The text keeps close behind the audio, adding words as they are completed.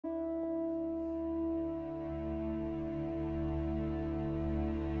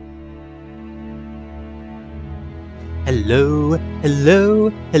Hello, hello,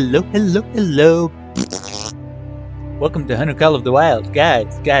 hello, hello, hello. Welcome to Hunter Call of the Wild,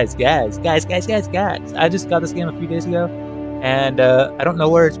 guys. I just got this game a few days ago, and I don't know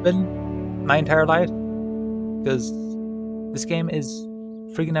where it's been my entire life, because this game is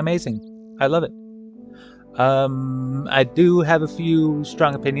freaking amazing. I love it. I do have a few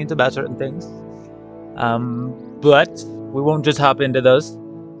strong opinions about certain things, but we won't just hop into those.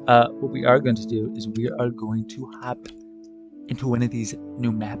 What we are going to do is we are going to hop into one of these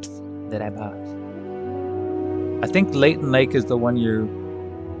new maps that I bought. I think Leighton Lake is the one you're...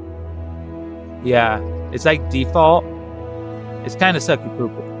 Yeah, it's like default. It's kind of sucky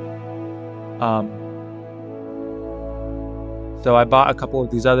poopy. So I bought a couple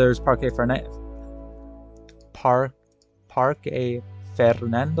of these others. Parque Fernando.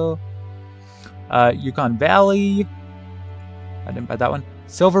 Yukon Valley. I didn't buy that one.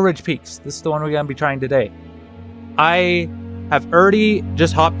 Silver Ridge Peaks. This is the one we're going to be trying today. I have already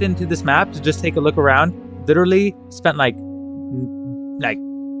just hopped into this map to just take a look around. Literally spent like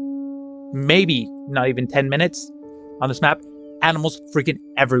maybe not even 10 minutes on this map. Animals freaking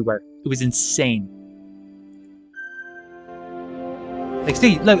everywhere. It was insane. Like,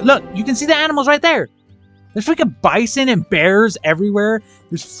 see, look, you can see the animals right there. There's freaking bison and bears everywhere.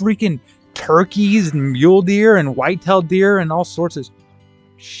 There's freaking turkeys and mule deer and white-tailed deer and all sorts of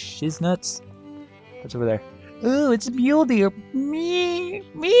shiznuts. What's over there? Ooh, it's a mule deer. Me.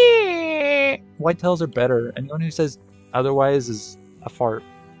 Whitetails are better. Anyone who says otherwise is a fart.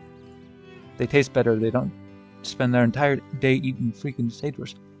 They taste better. They don't spend their entire day eating freaking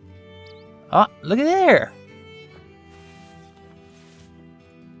sagebrush. Oh, look at there.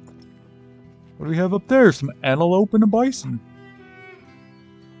 What do we have up there? Some antelope and a bison.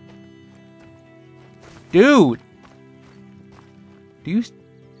 Dude. Do you...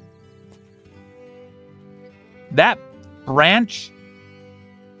 That branch,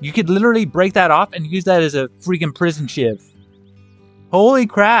 you could literally break that off and use that as a freaking prison shiv. Holy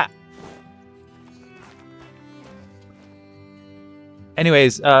crap.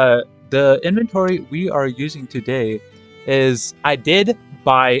 Anyways, the inventory we are using today is, I did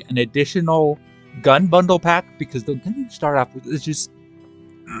buy an additional gun bundle pack because the gun you start off with is just,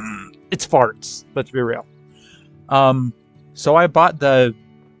 it's farts, let's be real. So I bought the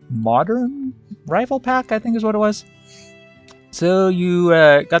modern rifle pack, I think is what it was. So you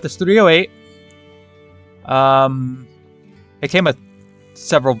got this 308. It came with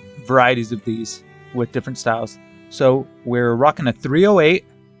several varieties of these with different styles. So we're rocking a 308.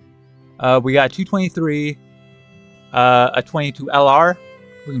 We got 223, a 22 LR.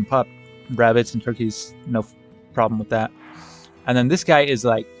 We can pop rabbits and turkeys, no problem with that. And then this guy is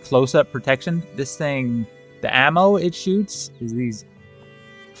like close-up protection. This thing, the ammo it shoots is these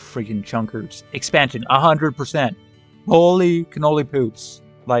freaking chunkers. Expansion 100%. Holy cannoli poops,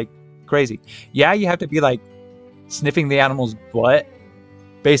 like crazy. Yeah, you have to be like sniffing the animal's butt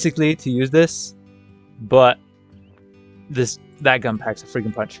basically to use this, but that gun packs a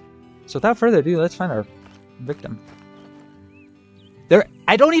freaking punch. So without further ado, let's find our victim.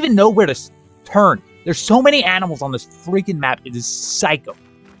 I don't even know where to turn. There's so many animals on this freaking map. It is psycho.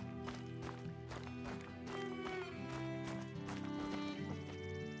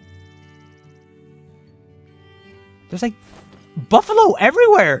 There's like buffalo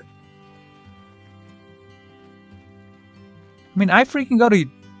everywhere. I mean, I freaking go to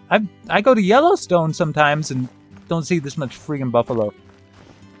I go to Yellowstone sometimes and don't see this much freaking buffalo.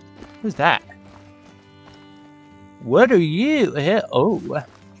 Who's that? What are you? Oh,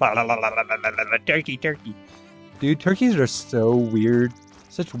 turkey. Dude, turkeys are so weird.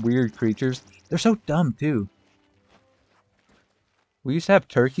 Such weird creatures. They're so dumb too. We used to have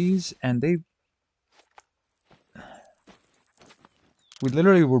turkeys and we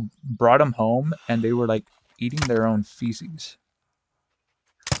literally brought them home, and they were like eating their own feces.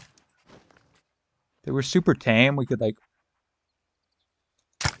 They were super tame. We could like...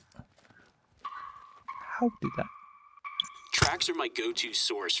 How did that... Tracks are my go-to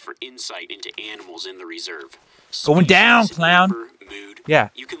source for insight into animals in the reserve. Going down, clown! Mood. Yeah.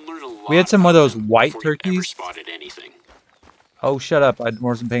 You can learn a lot. We had some of those white turkeys. Spotted anything. Oh, shut up. I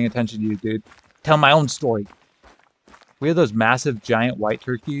wasn't paying attention to you, dude. Tell my own story. We had those massive, giant white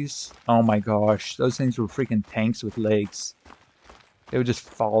turkeys. Oh my gosh. Those things were freaking tanks with legs. They would just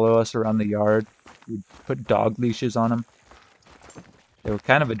follow us around the yard. We'd put dog leashes on them. They were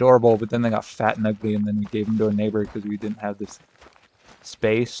kind of adorable, but then they got fat and ugly, and then we gave them to a neighbor because we didn't have this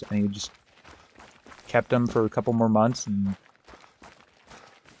space, and he just kept them for a couple more months and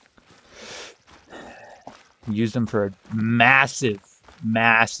used them for a massive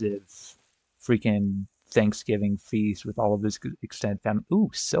freaking Thanksgiving feast with all of his extended family. Ooh,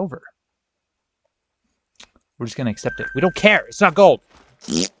 silver. We're just gonna accept it. We don't care. It's not gold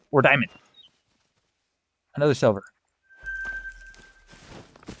or diamond. Another silver.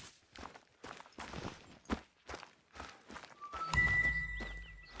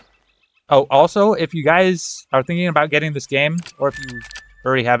 Oh, also, if you guys are thinking about getting this game, or if you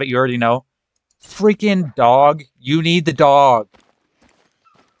already have it, you already know. Freaking dog. You need the dog.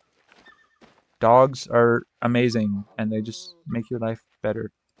 Dogs are amazing, and they just make your life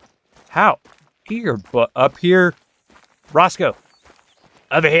better. How? Get your butt up here. Roscoe.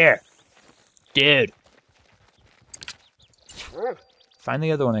 Over here. Dude. Find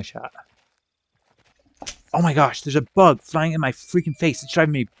the other one I shot. Oh my gosh, there's a bug flying in my freaking face. It's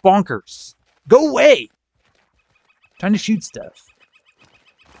driving me bonkers. Go away! I'm trying to shoot stuff.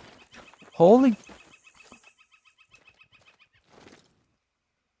 Holy...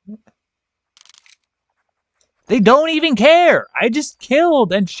 They don't even care! I just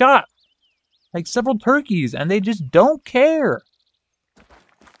killed and shot like several turkeys and they just don't care.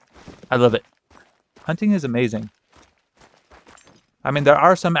 I love it. Hunting is amazing. I mean, there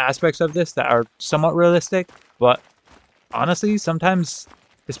are some aspects of this that are somewhat realistic, but honestly, sometimes,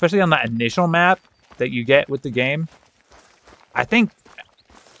 especially on that initial map that you get with the game, I think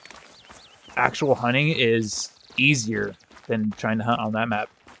actual hunting is easier than trying to hunt on that map.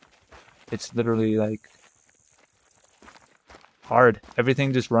 It's literally, like, hard.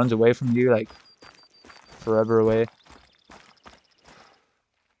 Everything just runs away from you, like, forever away.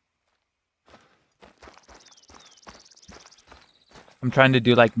 I'm trying to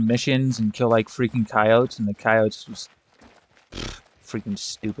do, like, missions and kill, like, freaking coyotes, and the coyotes just... freaking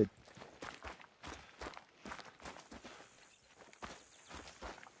stupid.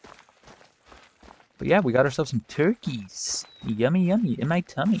 But yeah, we got ourselves some turkeys. Yummy, yummy, in my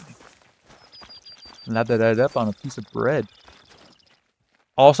tummy. Lather that up on a piece of bread.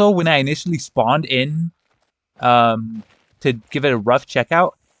 Also, when I initially spawned in, to give it a rough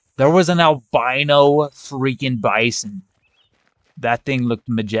checkout, there was an albino freaking bison. That thing looked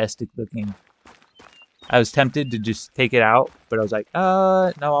majestic looking. I was tempted to just take it out, but I was like,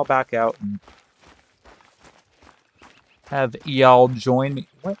 no, I'll back out and have y'all join me.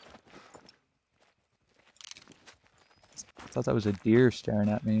 What? I thought that was a deer staring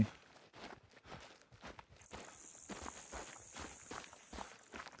at me.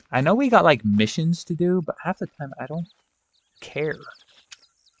 I know we got like missions to do, but half the time I don't care.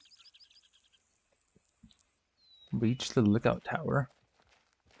 Reach the lookout tower.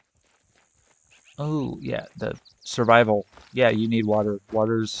 Oh, yeah, the survival. Yeah, you need water.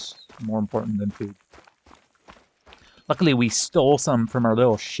 Water's more important than food. Luckily, we stole some from our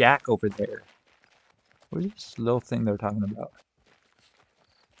little shack over there. Where's this little thing they're talking about?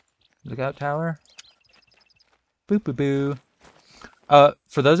 Lookout tower? Boop boo boo.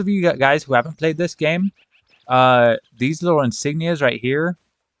 For those of you guys who haven't played this game, these little insignias right here,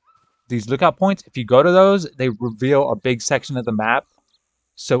 these lookout points, if you go to those, they reveal a big section of the map.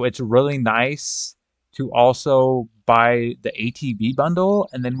 So it's really nice to also buy the ATV bundle,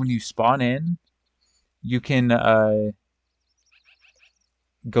 and then when you spawn in, you can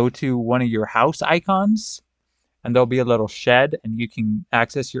go to one of your house icons, and there'll be a little shed, and you can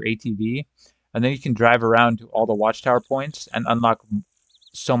access your ATV, and then you can drive around to all the watchtower points and unlock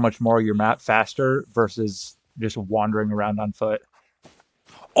so much more of your map faster versus just wandering around on foot.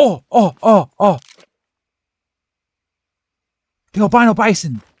 Oh, oh, oh, oh! The albino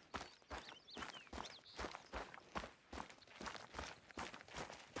bison!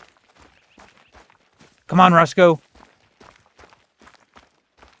 Come on, Roscoe.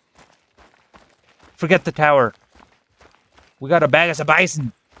 Forget the tower. We got a bag of some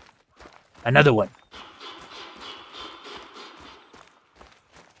bison. Another one.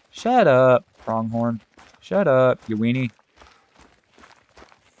 Shut up, pronghorn. Shut up, you weenie.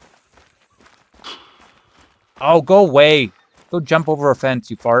 Oh, go away. Go jump over a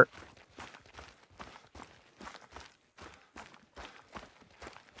fence, you fart.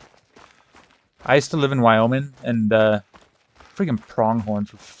 I used to live in Wyoming, and freaking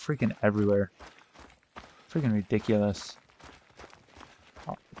pronghorns were freaking everywhere. Freaking ridiculous.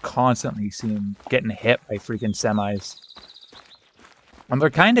 I'll constantly see them getting hit by freaking semis. And they're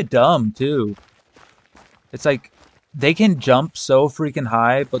kind of dumb, too. It's like, they can jump so freaking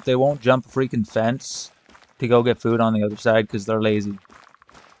high, but they won't jump a freaking fence to go get food on the other side because they're lazy.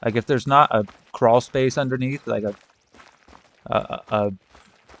 Like, if there's not a crawl space underneath, like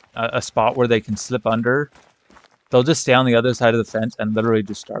a spot where they can slip under, they'll just stay on the other side of the fence and literally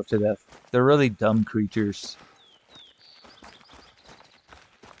just starve to death. They're really dumb creatures.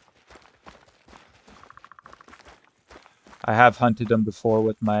 I have hunted them before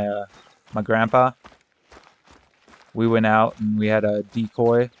with my my grandpa. We went out and we had a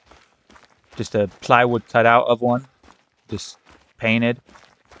decoy, just a plywood cutout of one, just painted,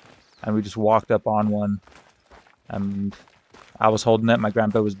 and we just walked up on one, and I was holding it. My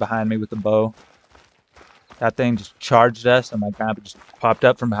grandpa was behind me with the bow. That thing just charged us, and my grandpa just popped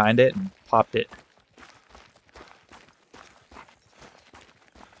up from behind it and popped it.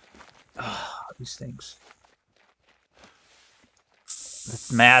 Oh, these things.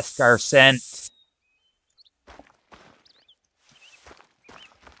 Let's mask our scent.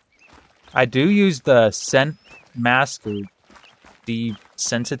 I do use the scent mask or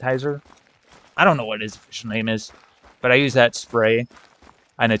desensitizer. I don't know what its official name is, but I use that spray,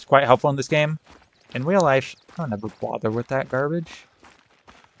 and it's quite helpful in this game. In real life, I don't ever bother with that garbage.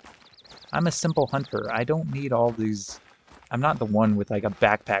 I'm a simple hunter. I don't need all these. I'm not the one with like a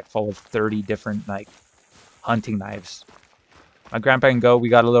backpack full of 30 different like hunting knives. My grandpa can go. We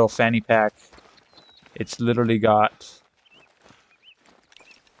got a little fanny pack. It's literally got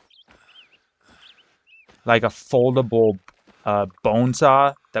like a foldable bone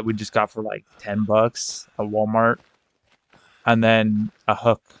saw that we just got for like $10 at Walmart, and then a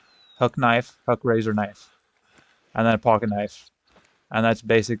hook razor knife, and then a pocket knife, and that's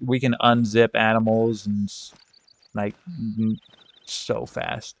basic. We can unzip animals and like so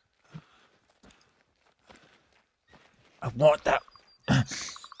fast. I want that.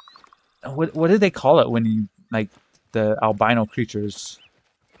 What do they call it when you like the albino creatures?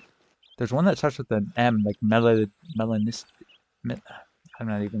 There's one that starts with an M, like melanistic. I'm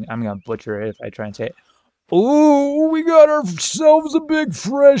gonna butcher it if I try and say it. Ooh, we got ourselves a big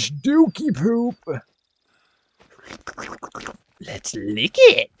fresh dookie poop. Let's lick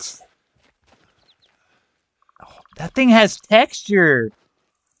it. Oh, that thing has texture.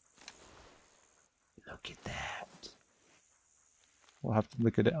 Look at that. We'll have to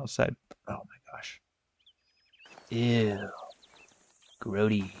look at it outside. Oh my gosh. Ew.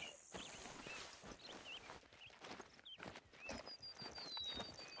 Grody.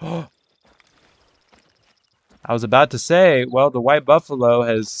 I was about to say, well, the white buffalo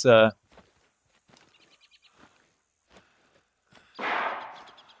has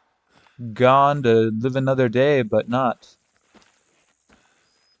gone to live another day, but not.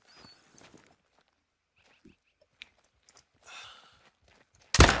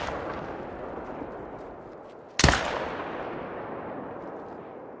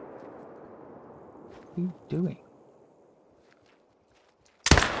 What are you doing?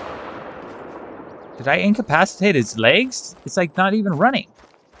 Did I incapacitate its legs? It's like not even running.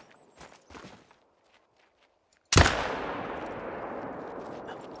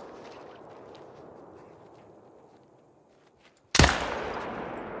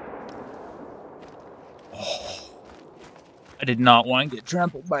 Oh, I did not want to get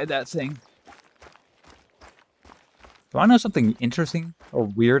trampled by that thing. Do I know something interesting or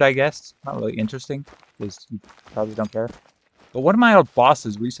weird, I guess? Not really interesting, because you probably don't care. But one of my old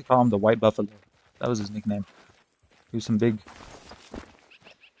bosses, we used to call him the White Buffalo. That was his nickname. He was some big,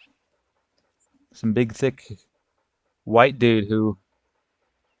 thick, white dude who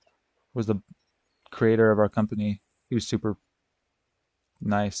was the creator of our company. He was super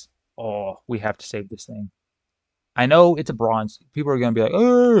nice. Oh, we have to save this thing. I know it's a bronze. People are going to be like,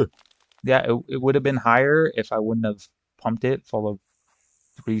 oh! Yeah, it would have been higher if I wouldn't have pumped it full of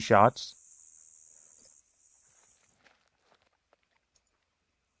 3 shots.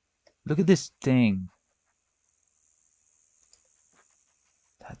 Look at this thing.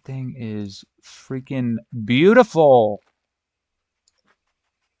 That thing is freaking beautiful.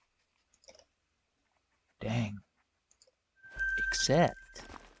 Dang. Except,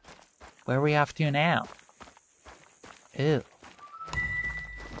 where are we off to now? Ew.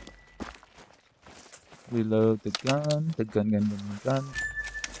 Reload the gun. Gun.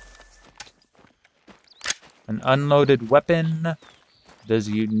 An unloaded weapon does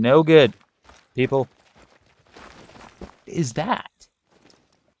you no good, people. What is that?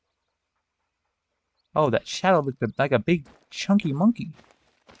 Oh, that shadow looked like a big chunky monkey.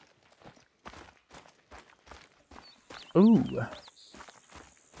 Ooh.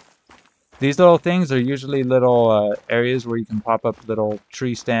 These little things are usually little areas where you can pop up little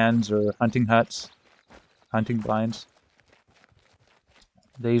tree stands or hunting huts, hunting blinds.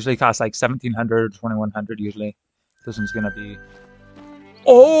 They usually cost like 1,700, 2,100 usually. This one's gonna be...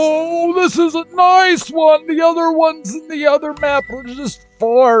 Oh, this is a nice one! The other ones in the other map are just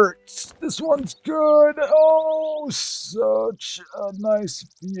farts. This one's good. Oh, such a nice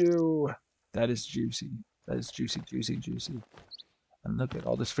view. That is juicy. That is juicy, juicy, juicy. And look at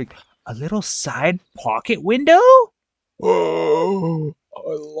all this freak. A little side pocket window? Oh,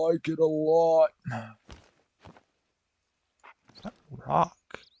 I like it a lot. Is that rock?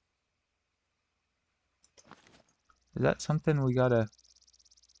 Is that something we gotta...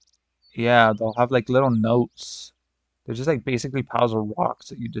 Yeah, they'll have like little notes. They're just like basically piles of rocks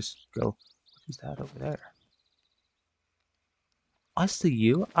that you just go, what is that over there? I see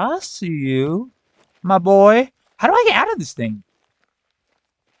you. I see you. My boy. How do I get out of this thing?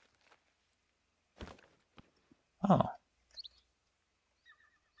 Oh.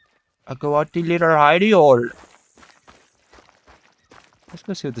 I go out the little hidey hole. Let's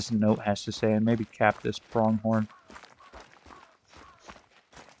go see what this note has to say and maybe cap this pronghorn.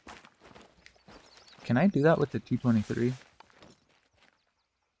 Can I do that with the 223?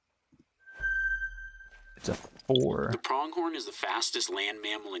 It's a 4. The pronghorn is the fastest land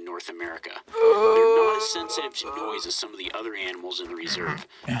mammal in North America. They're not as sensitive to noise as some of the other animals in the reserve,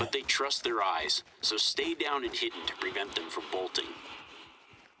 but they trust their eyes, so stay down and hidden to prevent them from bolting.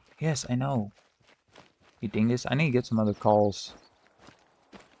 Yes, I know. You dingus. I need to get some other calls.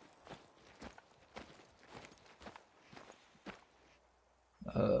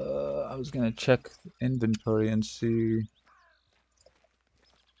 I was gonna check inventory and see.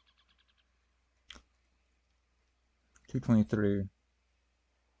 223.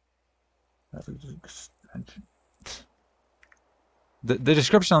 The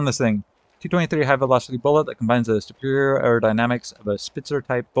description on this thing. 223 high velocity bullet that combines the superior aerodynamics of a Spitzer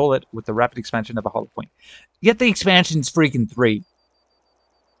type bullet with the rapid expansion of a hollow point. Yet the expansion's freaking 3.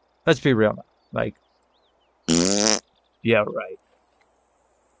 Let's be real now. Like, yeah, right.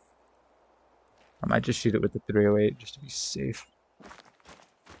 I might just shoot it with the 308 just to be safe.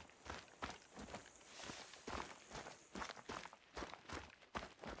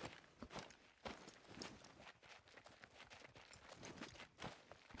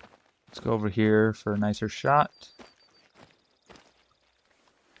 Let's go over here for a nicer shot.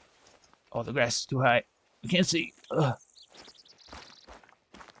 Oh, the grass is too high. I can't see. Ugh.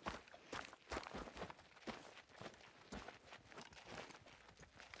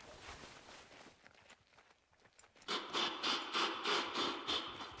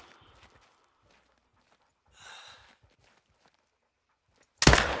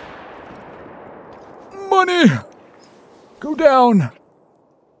 Money! Go down!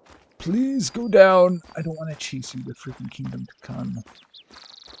 Please go down. I don't want to chase you to freaking kingdom to come.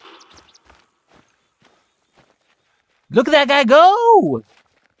 Look at that guy go!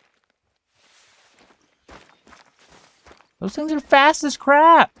 Those things are fast as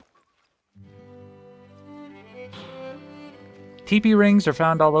crap. Teepee rings are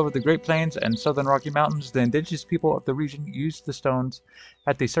found all over the Great Plains and southern Rocky Mountains. The indigenous people of the region used the stones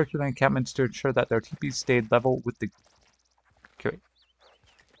at the circular encampments to ensure that their teepees stayed level with the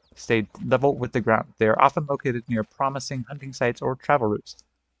ground. They are often located near promising hunting sites or travel routes.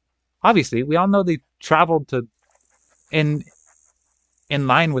 Obviously, we all know they traveled to in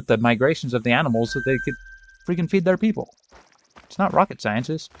line with the migrations of the animals so they could freaking feed their people. It's not rocket science,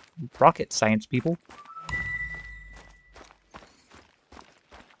 it's rocket science, people.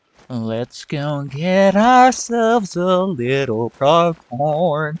 Let's go get ourselves a little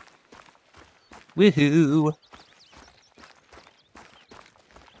pronghorn. Woohoo!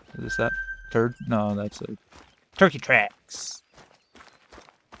 Is that turd? No, that's a turkey tracks.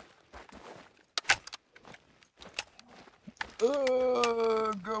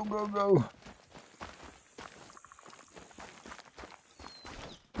 Go, go, go.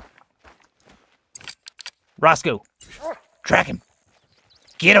 Roscoe, track him.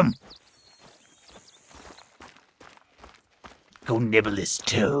 Get him. Go nibble his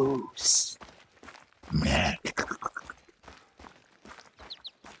toes.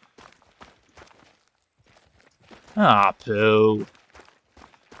 Ah, poo.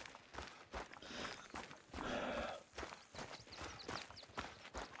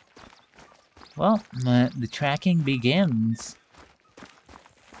 Well, the tracking begins.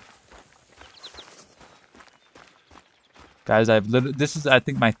 Guys, this is, I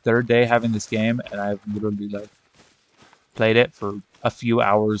think, my 3rd day having this game, and I've literally, like, played it for a few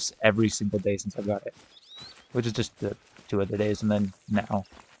hours every single day since I got it. Which is just the 2 other days, and then now.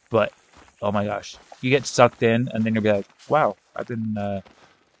 But, oh my gosh. You get sucked in, and then you'll be like, wow, I've been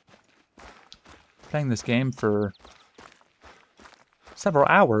playing this game for several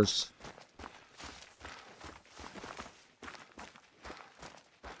hours.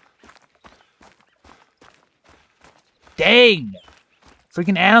 Dang!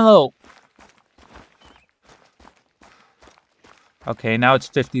 Freaking antelope! Okay, now it's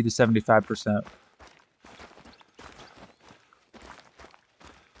 50 to 75%.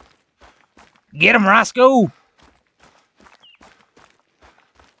 Get him, Roscoe!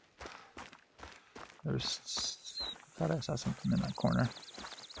 I thought I saw something in that corner.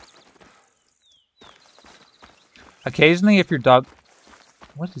 Occasionally, if your dog...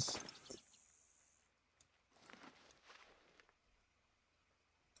 What is...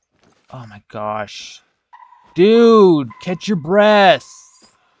 Oh my gosh. Dude, catch your breath.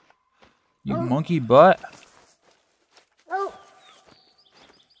 You monkey butt.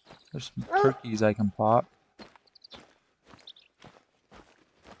 There's some turkeys I can pop.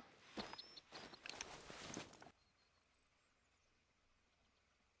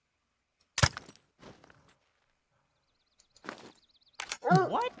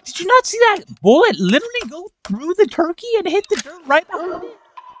 What? Did you not see that bullet literally go through the turkey and hit the dirt right behind it?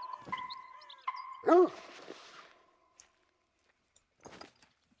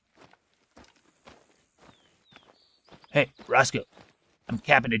 Hey, Roscoe, I'm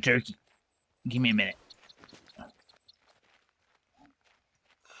capping a turkey. Give me a minute.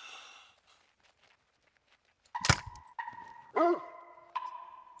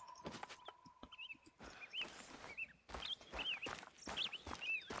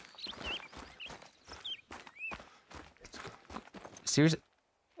 Seriously?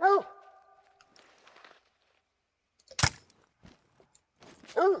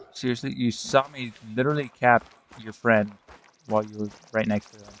 Seriously, you saw me literally cap your friend while you were right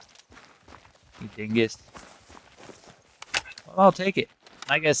next to him. You dingus. Well, I'll take it.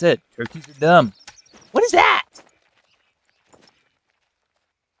 Like I said, turkeys are dumb. What is that?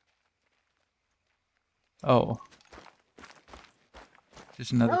 Oh.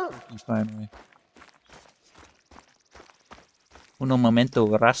 Just another turkey finally. Uno momento,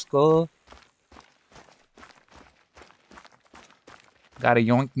 Roscoe. Gotta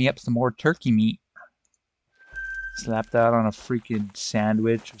yoink me up some more turkey meat. Slap that on a freaking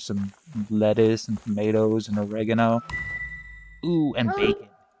sandwich with some lettuce and tomatoes and oregano. Ooh, and bacon.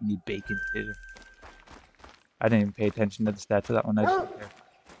 You need bacon too. I didn't even pay attention to the stats of that one. I just don't care.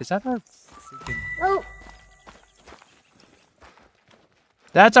 Is that our freaking...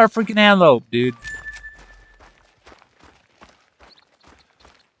 That's our freaking antelope, dude.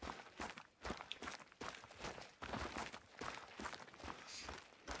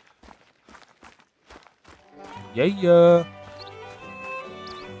 Yeah.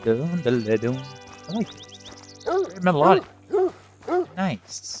 Dun, dun, dun, dun. I like it. Very melodic.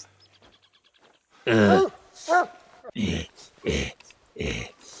 Nice.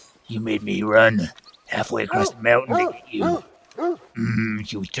 You made me run halfway across the mountain to get you.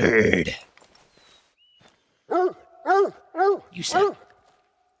 You turd. You suck.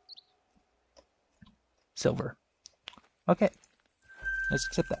 Silver. Okay. Let's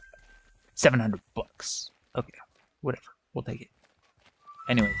accept that. $700. Okay. Whatever. We'll take it.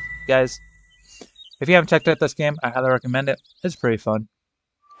 Anyways, guys, if you haven't checked out this game, I highly recommend it. It's pretty fun.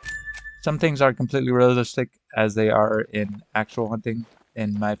 Some things are completely realistic as they are in actual hunting,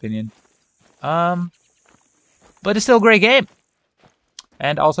 in my opinion. But it's still a great game.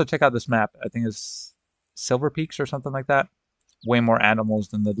 And also check out this map. I think it's Silver Peaks or something like that. Way more animals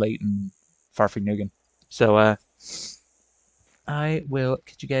than the Leighton Farfignugan. So, I will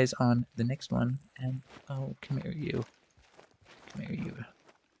catch you guys on the next one. And, oh, come here, you. Come here, you.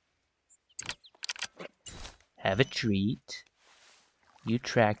 Have a treat. You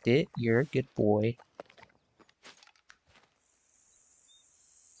tracked it. You're a good boy.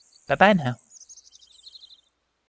 Bye-bye now.